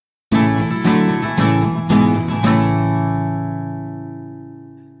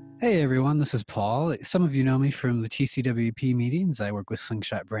Hey everyone, this is Paul. Some of you know me from the TCWP meetings. I work with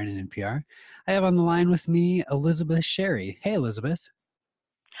Slingshot Branding and PR. I have on the line with me Elizabeth Sherry. Hey Elizabeth.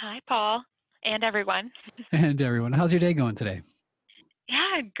 Hi, Paul, and everyone. And everyone, how's your day going today?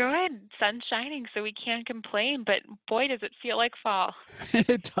 Yeah, good. Sun's shining, so we can't complain, but boy, does it feel like fall.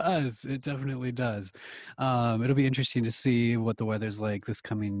 It does. It definitely does. It'll be interesting to see what the weather's like this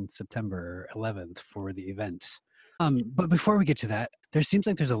coming September 11th for the event. But before we get to that, there seems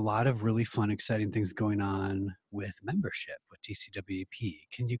like there's a lot of really fun, exciting things going on with membership with TCWP.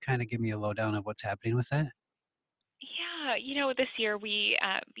 Can you kind of give me a lowdown of what's happening with that? Yeah, this year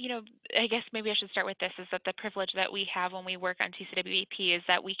I guess maybe I should start with this, is that the privilege that we have when we work on TCWAP is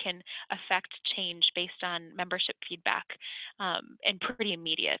that we can affect change based on membership feedback, and pretty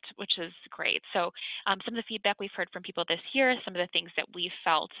immediate, which is great. So some of the feedback we've heard from people this year, some of the things that we've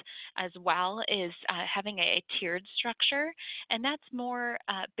felt as well is having a tiered structure, and that's more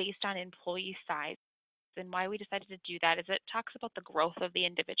based on employee size. And why we decided to do that is it talks about the growth of the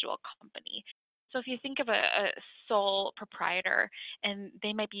individual company. So if you think of a sole proprietor, and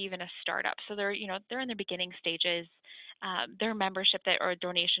they might be even a startup, so they're in their beginning stages. Their membership that or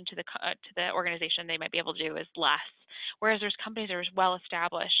donation to the organization they might be able to do is less. Whereas there's companies that are well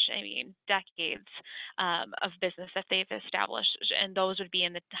established, I mean, decades of business that they've established, and those would be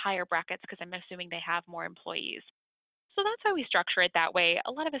in the higher brackets because I'm assuming they have more employees. So that's how we structure it that way.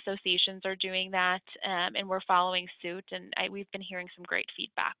 A lot of associations are doing that, and we're following suit, and we've been hearing some great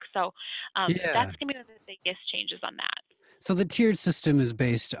feedback. So Yeah. that's going to be one of the biggest changes on that. So the tiered system is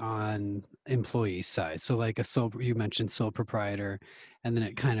based on employee size. So like you mentioned sole proprietor, and then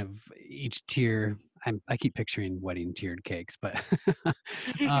it kind of each tier. I keep picturing wedding tiered cakes, but uh,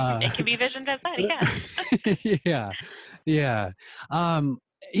 It can be visioned as that, yes. yeah, yeah, um,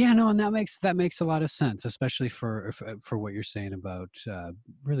 yeah. No, and that makes a lot of sense, especially for what you're saying about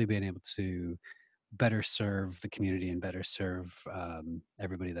really being able to better serve the community and better serve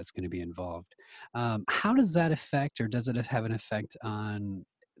everybody that's going to be involved. How does that affect, or does it have an effect on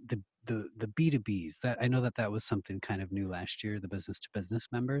the B2Bs? That I know that was something kind of new last year, the business to business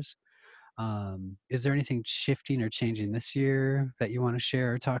members. Is there anything shifting or changing this year that you want to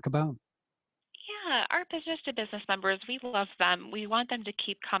share or talk about? Yeah, our business to business members, we love them. We want them to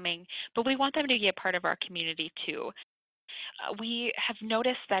keep coming, but we want them to be a part of our community too. We have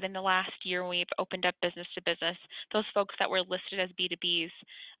noticed that in the last year when we've opened up business to business, those folks that were listed as B2Bs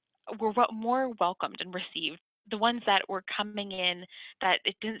were more welcomed and received. The ones that were coming in that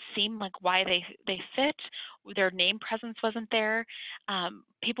it didn't seem like why they fit, their name presence wasn't there.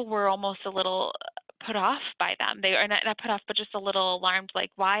 People were almost a little put off by them. They are not put off, but just a little alarmed.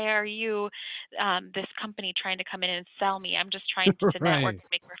 Like, why are you, this company, trying to come in and sell me? I'm just trying to network Right. and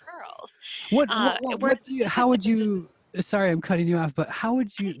make referrals. What Whereas do you, business how to would business, you, sorry, I'm cutting you off, but how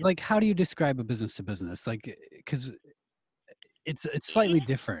would you, like, how do you describe a business to business? Like, because it's slightly yeah,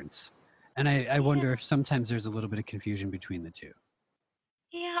 different. And I yeah. wonder if sometimes there's a little bit of confusion between the two.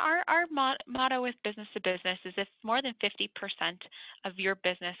 Yeah, our motto with business to business is if more than 50% of your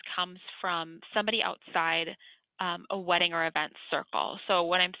business comes from somebody outside a wedding or event circle. So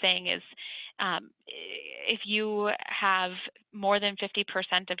what I'm saying is, if you have more than 50%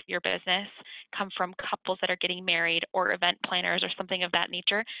 of your business come from couples that are getting married or event planners or something of that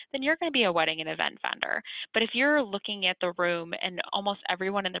nature, then you're going to be a wedding and event vendor. But if you're looking at the room and almost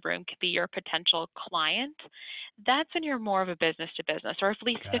everyone in the room could be your potential client, that's when you're more of a business to business, or at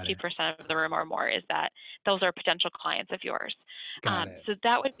least Got it. 50% of the room or more is that those are potential clients of yours. Got it. So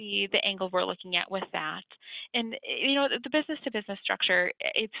that would be the angle we're looking at with that. And the business to business structure,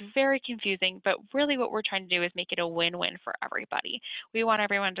 it's very confusing, but really what we're trying to do is make it a win-win for everybody. We want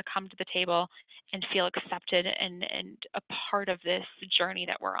everyone to come to the table and feel accepted and a part of this journey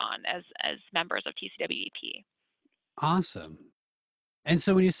that we're on as members of TCWEP. Awesome. And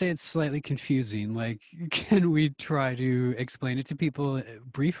so when you say it's slightly confusing, like, can we try to explain it to people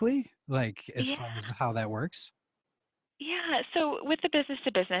briefly, like as Yeah. far as how that works? Yeah, so with the business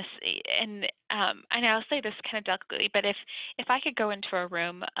to business, and I'll say this kind of delicately, but if I could go into a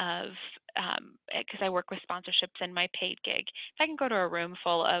room of, because I work with sponsorships in my paid gig, if I can go to a room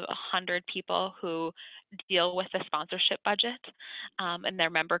full of 100 people who deal with the sponsorship budget, and they're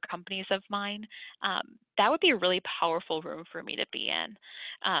member companies of mine, that would be a really powerful room for me to be in.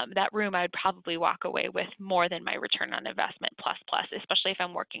 That room, I would probably walk away with more than my return on investment plus plus, especially if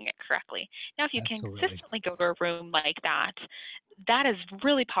I'm working it correctly. Now, if you can Absolutely. consistently go to a room like that, that is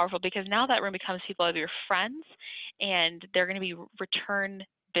really powerful because now that room becomes people of your friends, and they're going to be return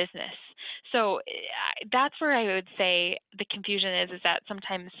business. So that's where I would say the confusion is that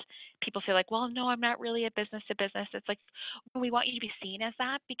sometimes people feel like, well, no, I'm not really a business to business. It's like we want you to be seen as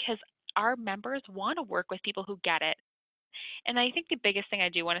that because our members want to work with people who get it. And I think the biggest thing I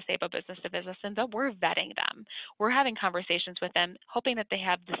do want to say about business to business is that we're vetting them. We're having conversations with them, hoping that they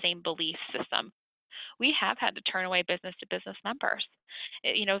have the same belief system. We have had to turn away business to business members.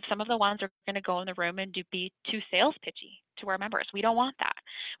 Some of the ones are going to go in the room and be too sales pitchy to our members. We don't want that.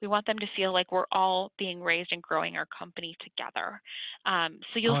 We want them to feel like we're all being raised and growing our company together. So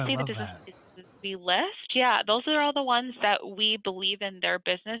Oh, you'll I see the love businesses that. we list. Yeah, those are all the ones that we believe in their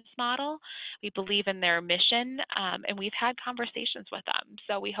business model. We believe in their mission, and we've had conversations with them.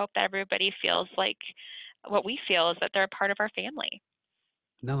 So we hope that everybody feels like what we feel is that they're a part of our family.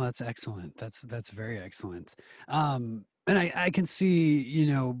 No, that's excellent. That's very excellent. And I can see,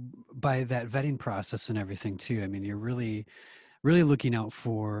 by that vetting process and everything too. I mean, you're really looking out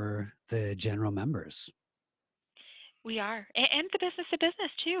for the general members. We are, and the business to business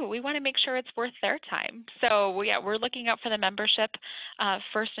too. We want to make sure it's worth their time. So we're looking out for the membership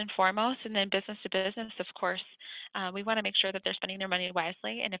first and foremost, and then business to business, of course. We want to make sure that they're spending their money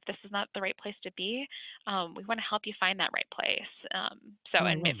wisely, and if this is not the right place to be, we want to help you find that right place. Oh,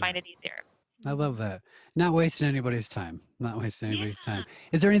 I And love find that. it easier. I love Hmm. that. Not wasting anybody's time. Not wasting anybody's Yeah. time.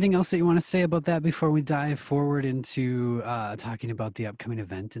 Is there anything else that you want to say about that before we dive forward into talking about the upcoming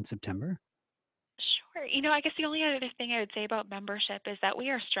event in September? Sure. I guess the only other thing I would say about membership is that we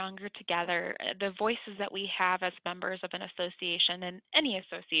are stronger together. The voices that we have as members of an association and any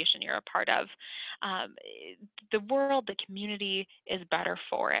association you're a part of, the world, the community is better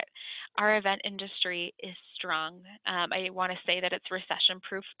for it. Our event industry is strong. I want to say that it's recession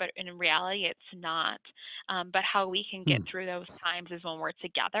proof, but in reality, it's not. But how we can get Hmm. through those times is when we're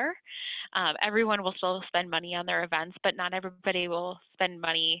together. Everyone will still spend money on their events, but not everybody will spend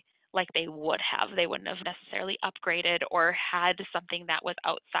money like they would have. They wouldn't have necessarily upgraded or had something that was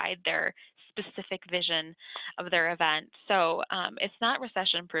outside their specific vision of their event. So it's not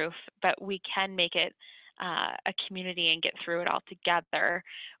recession proof, but we can make it a community and get through it all together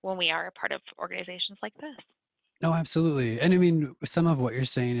when we are a part of organizations like this. No, absolutely. And I mean, some of what you're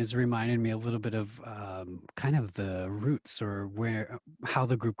saying is reminding me a little bit of kind of the roots or how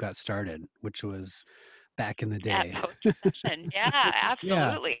the group got started, which was back in the At day. post recession. Yeah, Yeah,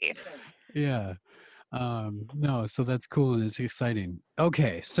 absolutely. yeah. No, so that's cool and it's exciting.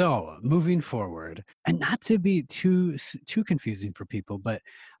 Okay, so moving forward, and not to be too confusing for people, but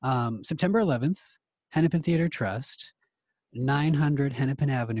September 11th, Hennepin Theater Trust, 900 Hennepin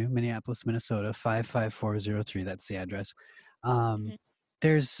Avenue, Minneapolis, Minnesota 55403. That's the address. Um, Mhm.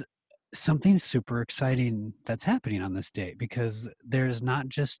 there's something super exciting that's happening on this date because there's not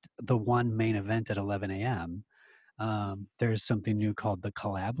just the one main event at 11 a.m. There's something new called the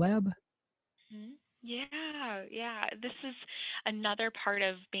Collab Lab. Mhm. Yeah, yeah. This is another part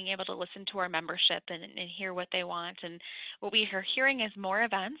of being able to listen to our membership and hear what they want. And what we are hearing is more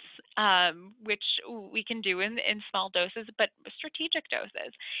events, which we can do in small doses, but strategic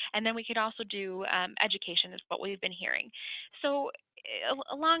doses. And then we could also do education, is what we've been hearing. So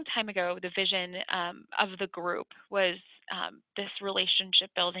a long time ago, the vision of the group was this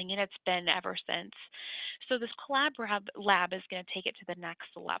relationship building, and it's been ever since. So this lab is going to take it to the next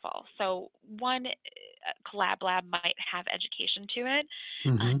level. So one collab lab might have education to it.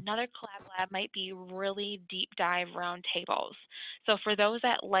 Mm-hmm. Another collab lab might be really deep dive round tables. So for those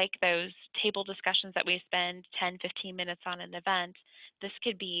that like those table discussions that we spend 10, 15 minutes on an event, this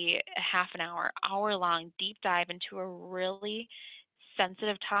could be a half an hour long deep dive into a really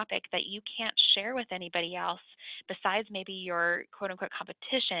sensitive topic that you can't share with anybody else besides maybe your quote unquote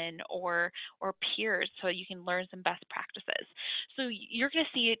competition or peers, so you can learn some best practices. So you're going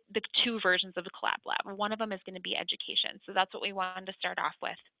to see the two versions of the collab lab. One of them is going to be education. So that's what we wanted to start off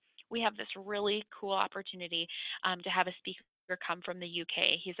with. We have this really cool opportunity to have a speaker come from the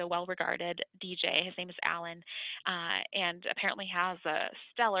UK. He's a well-regarded DJ. His name is Alan, and apparently has a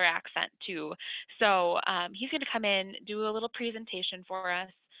stellar accent too. So he's going to come in, do a little presentation for us.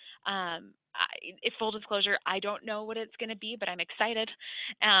 Full disclosure, I don't know what it's going to be, but I'm excited,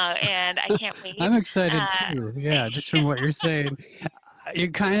 and I can't wait. I'm excited Uh, too. Yeah, just from what you're saying, you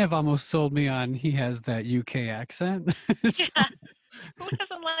kind of almost sold me on he has that UK accent. So, yeah, who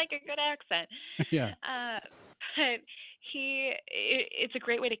doesn't like a good accent? yeah. Uh, but It's a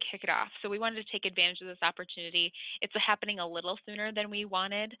great way to kick it off. So we wanted to take advantage of this opportunity. It's happening a little sooner than we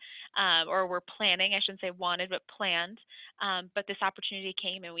wanted, or we're planning. I shouldn't say wanted, but planned. But this opportunity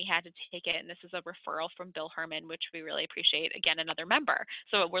came and we had to take it. And this is a referral from Bill Herman, which we really appreciate. Again, another member.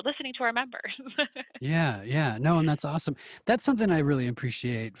 So we're listening to our members. Yeah, yeah. No, and that's awesome. That's something I really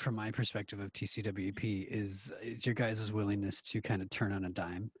appreciate from my perspective of TCWP is your guys' willingness to kind of turn on a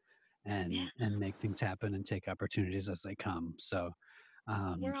dime Yeah. and make things happen and take opportunities as they come. So, We're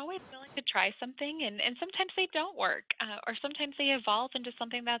um, always willing to try something, and sometimes they don't work, or sometimes they evolve into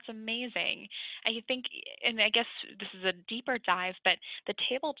something that's amazing. I think, and I guess this is a deeper dive, but the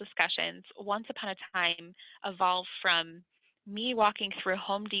table discussions, once upon a time, evolved from me walking through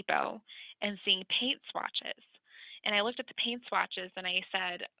Home Depot and seeing paint swatches. And I looked at the paint swatches and I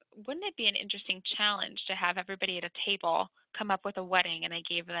said, wouldn't it be an interesting challenge to have everybody at a table come up with a wedding? And I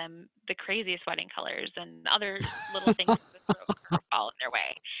gave them the craziest wedding colors and other little things to throw a curveball in their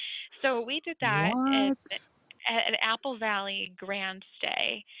way. So we did that what? at Apple Valley Grand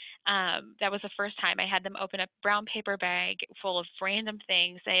Stay. That was the first time I had them open a brown paper bag full of random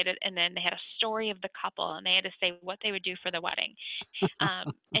things. And then they had a story of the couple, and they had to say what they would do for the wedding.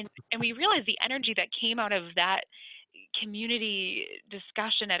 And we realized the energy that came out of that community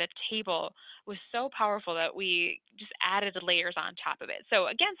discussion at a table was so powerful that we just added layers on top of it. So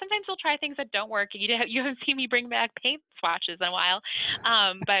again, sometimes we'll try things that don't work. You haven't seen me bring back paint swatches in a while,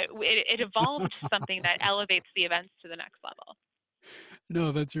 but it evolved to something that elevates the events to the next level.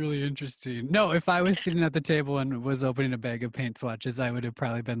 No, that's really interesting. No, if I was sitting at the table and was opening a bag of paint swatches, I would have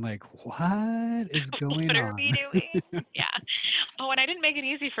probably been like, "What is going What are we on?" doing? Yeah. Oh, and I didn't make it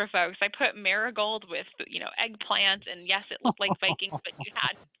easy for folks. I put marigold with, eggplant, and yes, it looked like Vikings, but you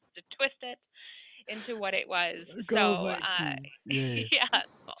had to twist it into what it was. Go So, Vikings! Yay! yeah.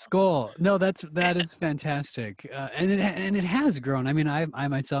 Skull. No, that is fantastic, and it has grown. I mean, I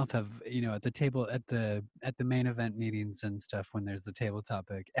myself have at the table at the main event meetings and stuff when there's the table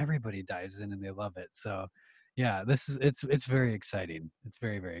topic, everybody dives in and they love it. So, yeah, this is it's very exciting. It's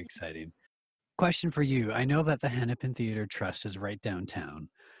very very exciting. Question for you: I know that the Hennepin Theater Trust is right downtown.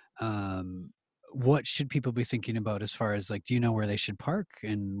 Um, what should people be thinking about as far as like, do you know where they should park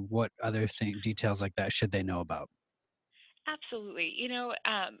and what other details like that should they know about? Absolutely.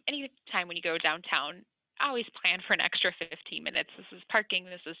 Any time when you go downtown, always plan for an extra 15 minutes. This is parking,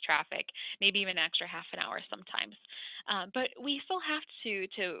 this is traffic, maybe even an extra half an hour sometimes. But we still have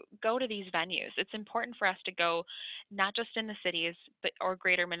to go to these venues. It's important for us to go not just in the cities, but or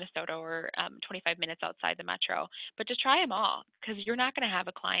greater Minnesota or 25 minutes outside the metro, but to try them all because you're not going to have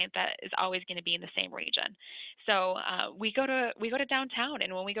a client that is always going to be in the same region. So we go to downtown,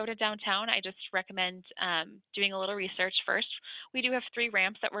 and when we go to downtown, I just recommend doing a little research first. We do have three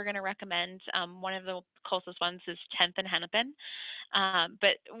ramps that we're going to recommend. One of the closest ones is 10th and Hennepin.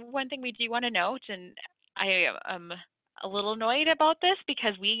 But one thing we do want to note, and I am a little annoyed about this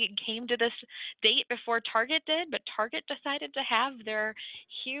because we came to this date before Target did, but Target decided to have their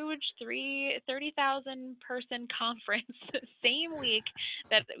huge 30,000 person conference same week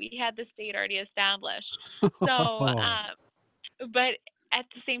that we had this date already established. So, but at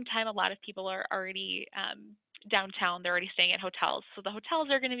the same time, a lot of people are already downtown. They're already staying at hotels. So the hotels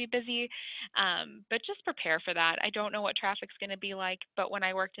are going to be busy, but just prepare for that. I don't know what traffic's going to be like, but when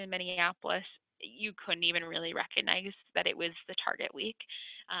I worked in Minneapolis, you couldn't even really recognize that it was the Target week.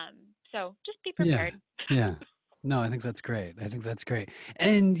 So just be Yeah, prepared. yeah. No, I think that's great. I think that's great.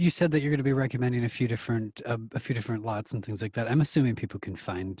 And you said that you're going to be recommending a few different lots and things like that. I'm assuming people can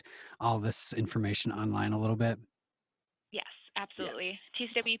find all this information online a little bit. Yes, Yeah. absolutely.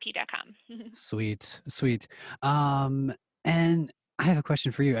 TCWP.com. Sweet, sweet. And I have a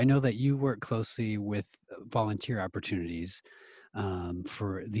question for you. I know that you work closely with volunteer opportunities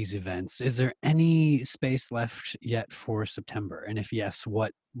for these events. Is there any space left yet for September? And if yes,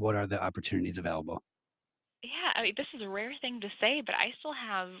 what are the opportunities available? Yeah, I mean, this is a rare thing to say, but I still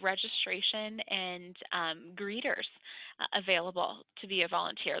have registration and greeters available to be a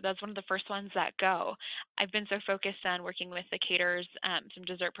volunteer. That's one of the first ones that go. I've been so focused on working with the caterers, some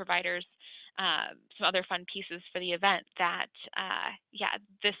dessert providers, some other fun pieces for the event that, yeah,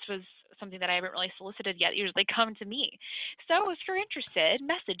 this was something that I haven't really solicited yet. Usually they come to me. So if you're interested,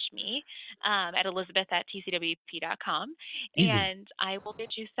 message me at elizabeth at tcwp.com Easy. and I will get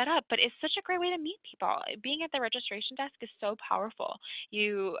you set up. But it's such a great way to meet people. Being at the registration desk is so powerful.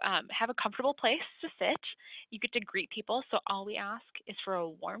 You have a comfortable place to sit. You get to greet people. So all we ask is for a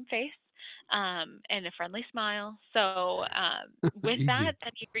warm face and a friendly smile. So with that, Easy.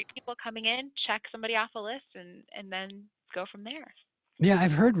 then you greet people coming in, check somebody off a list, and then go from there. Yeah,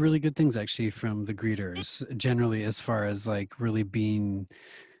 I've heard really good things actually from the greeters generally, as far as like really being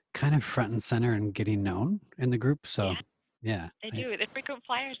kind of front and center and getting known in the group. Yeah, So yeah, they do. The frequent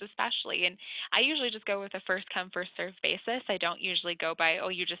flyers, especially. And I usually just go with a first come, first served basis. I don't usually go by, oh,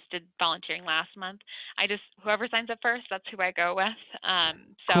 you just did volunteering last month. I just, whoever signs up first, that's who I go with.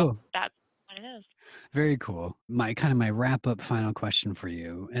 So cool. that's what it is. Very cool. My kind of my wrap up final question for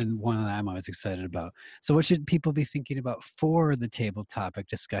you, and one that I'm always excited about. So, what should people be thinking about for the table topic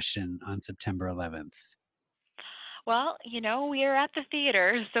discussion on September 11th? Well, we are at the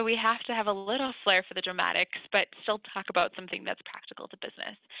theater, so we have to have a little flair for the dramatics, but still talk about something that's practical to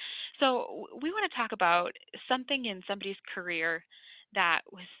business. So, we want to talk about something in somebody's career that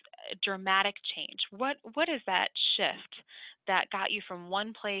was a dramatic change. What is that shift that got you from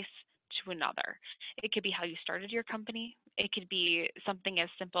one place to another? It could be how you started your company. It could be something as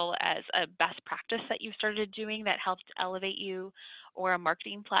simple as a best practice that you started doing that helped elevate you, or a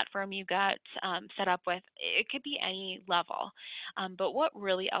marketing platform you got set up with. It could be any level. But what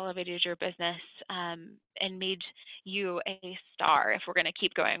really elevated your business and made you a star, if we're going to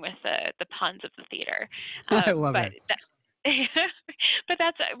keep going with the puns of the theater? I love But it. that, but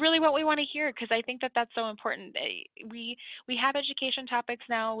that's really what we want to hear, because I think that that's so important. We have education topics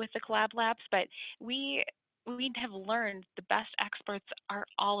now with the collab labs, but we we have learned the best experts are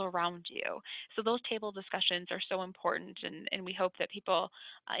all around you. So those table discussions are so important, and we hope that people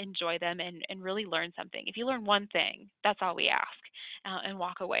enjoy them and really learn something. If you learn one thing, that's all we ask, and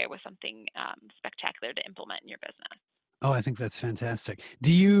walk away with something spectacular to implement in your business. Oh, I think that's fantastic.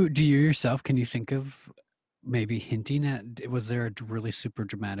 Do you yourself, can you think of maybe hinting at, was there a really super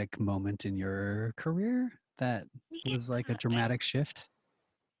dramatic moment in your career that was like a Yeah. dramatic shift?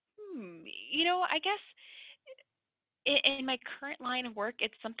 I guess in my current line of work,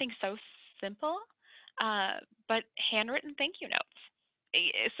 it's something so simple, uh, but handwritten thank you notes.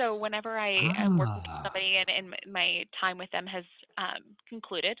 So whenever I am working with Ah, somebody and my time with them has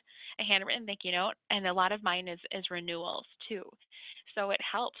concluded, a handwritten thank you note, and a lot of mine is renewals too. So it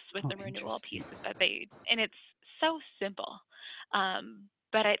helps with oh, the renewal interesting. pieces and it's so simple,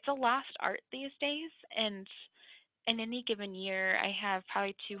 but it's a lost art these days. And in any given year, I have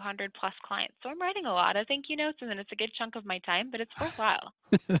probably 200 plus clients. So I'm writing a lot of thank you notes, and then it's a good chunk of my time, but it's worthwhile.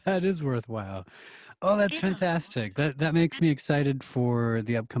 That is worthwhile. Oh, that's Yeah. fantastic. That makes me excited for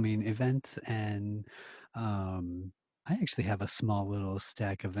the upcoming event. And um, I actually have a small little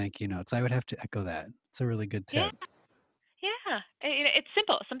stack of thank you notes. I would have to echo that. It's a really good Yeah. tip. Yeah, it's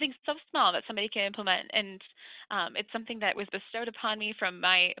simple, something so small that somebody can implement, and it's something that was bestowed upon me from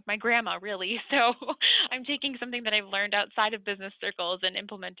my grandma, really. So I'm taking something that I've learned outside of business circles and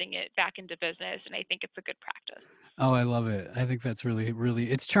implementing it back into business, and I think it's a good practice. Oh, I love it. I think that's really,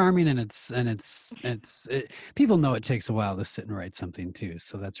 really, it's charming, and people know it takes a while to sit and write something too.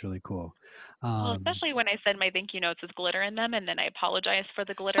 So that's really cool. Well, Um, especially when I send my thank you notes with glitter in them, and then I apologize for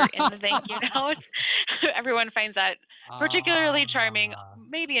the glitter in the thank you notes. Everyone finds that particularly charming, ah.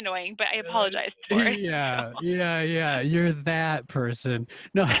 maybe annoying, but I Uh, apologize for it. yeah, yeah, yeah. You're that person.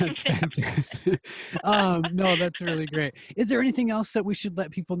 No, that's fantastic. No, that's really great. Is there anything else that we should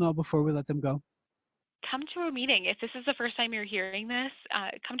let people know before we let them go? Come to a meeting. If this is the first time you're hearing this,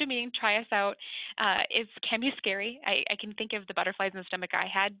 come to a meeting, try us out. It can be scary. I can think of the butterflies in the stomach I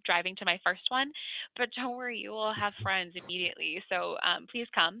had driving to my first one, but don't worry, you will have friends immediately. So please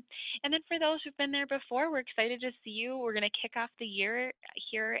come. And then for those who've been there before, we're excited to see you. We're going to kick off the year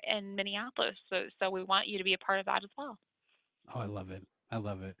here in Minneapolis. So we want you to be a part of that as well. Oh, I love it. I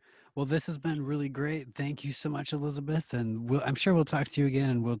love it. Well, this has been really great. Thank you so much, Elizabeth. And I'm sure we'll talk to you again,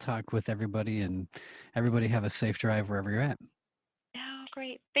 and we'll talk with everybody, and everybody have a safe drive wherever you're at. Oh,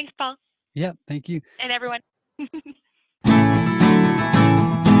 great. Thanks, Paul, Yep. Thank you. and everyone.